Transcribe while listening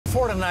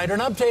For tonight,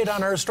 an update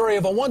on our story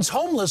of a once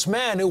homeless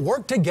man who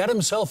worked to get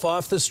himself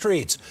off the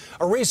streets.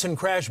 A recent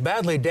crash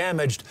badly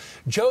damaged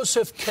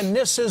Joseph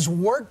Kniss's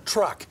work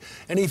truck,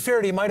 and he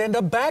feared he might end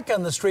up back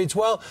on the streets.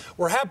 Well,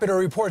 we're happy to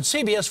report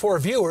CBS 4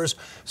 viewers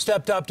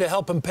stepped up to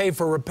help him pay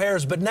for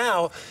repairs, but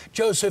now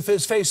Joseph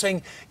is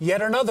facing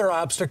yet another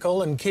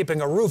obstacle in keeping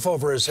a roof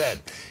over his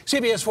head.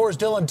 CBS 4's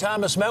Dylan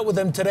Thomas met with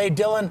him today.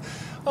 Dylan,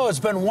 it's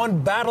been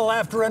one battle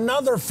after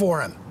another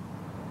for him.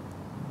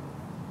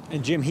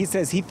 And Jim, he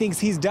says he thinks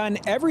he's done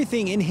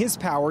everything in his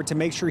power to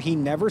make sure he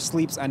never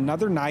sleeps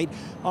another night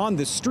on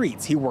the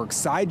streets. He works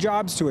side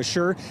jobs to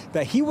assure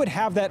that he would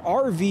have that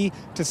RV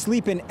to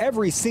sleep in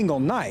every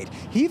single night.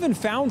 He even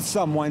found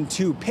someone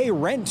to pay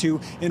rent to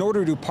in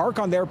order to park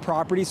on their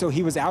property so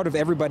he was out of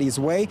everybody's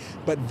way.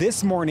 But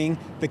this morning,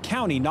 the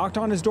county knocked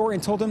on his door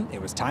and told him it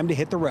was time to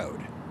hit the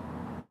road.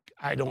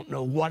 I don't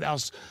know what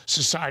else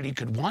society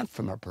could want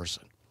from a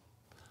person.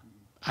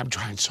 I'm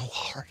trying so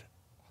hard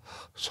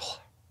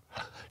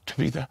to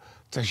be the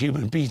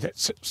human being that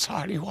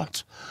society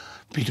wants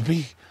me to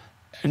be,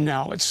 and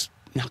now it's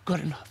not good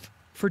enough.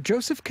 For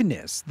Joseph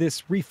Kniss,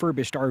 this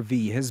refurbished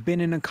RV has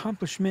been an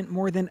accomplishment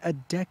more than a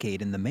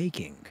decade in the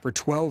making. For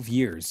 12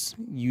 years,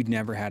 you'd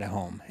never had a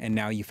home, and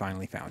now you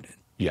finally found it.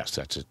 Yes,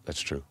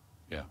 that's true.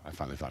 Yeah, I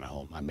finally found a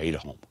home. I made a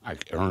home. I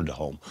earned a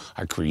home.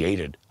 I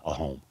created a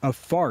home. A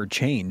far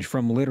change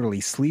from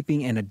literally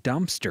sleeping in a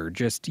dumpster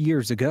just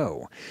years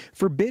ago.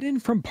 Forbidden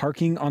from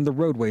parking on the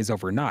roadways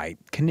overnight,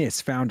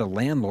 Kniss found a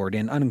landlord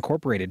in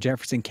unincorporated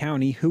Jefferson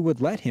County who would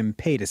let him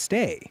pay to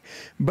stay.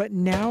 But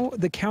now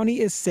the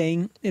county is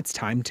saying it's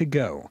time to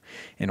go.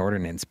 An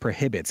ordinance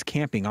prohibits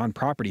camping on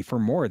property for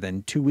more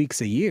than 2 weeks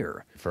a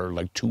year. For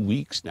like 2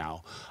 weeks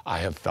now, I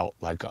have felt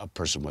like a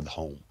person with a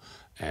home.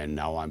 And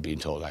now I'm being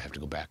told I have to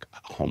go back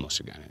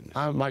homeless again. And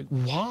I'm like,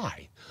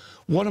 why?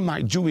 What am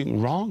I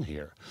doing wrong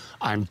here?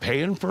 I'm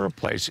paying for a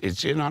place.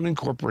 It's in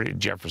unincorporated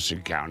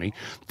Jefferson County.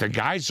 The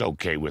guy's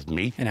okay with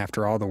me. And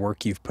after all the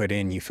work you've put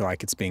in, you feel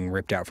like it's being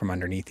ripped out from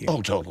underneath you.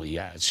 Oh, totally,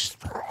 yeah. It's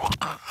just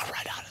right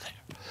out of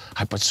there.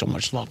 I put so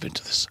much love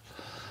into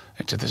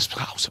this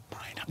house of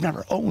mine. I've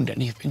never owned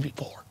anything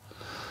before.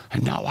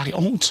 And now I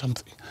own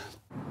something.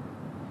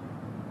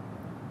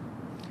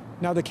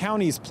 Now, the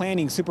county's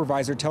planning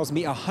supervisor tells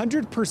me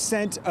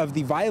 100% of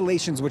the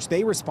violations which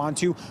they respond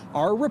to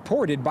are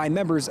reported by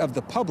members of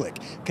the public.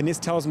 Kniss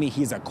tells me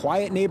he's a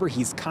quiet neighbor,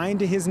 he's kind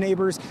to his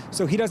neighbors,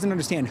 so he doesn't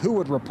understand who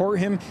would report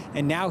him,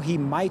 and now he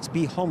might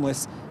be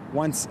homeless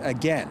once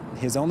again.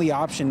 His only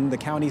option, the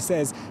county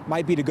says,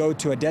 might be to go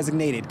to a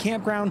designated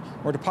campground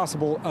or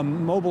to a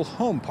mobile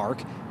home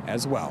park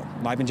as well.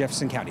 Live in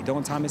Jefferson County,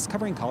 Dylan Thomas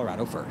covering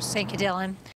Colorado First. Thank you, Dylan.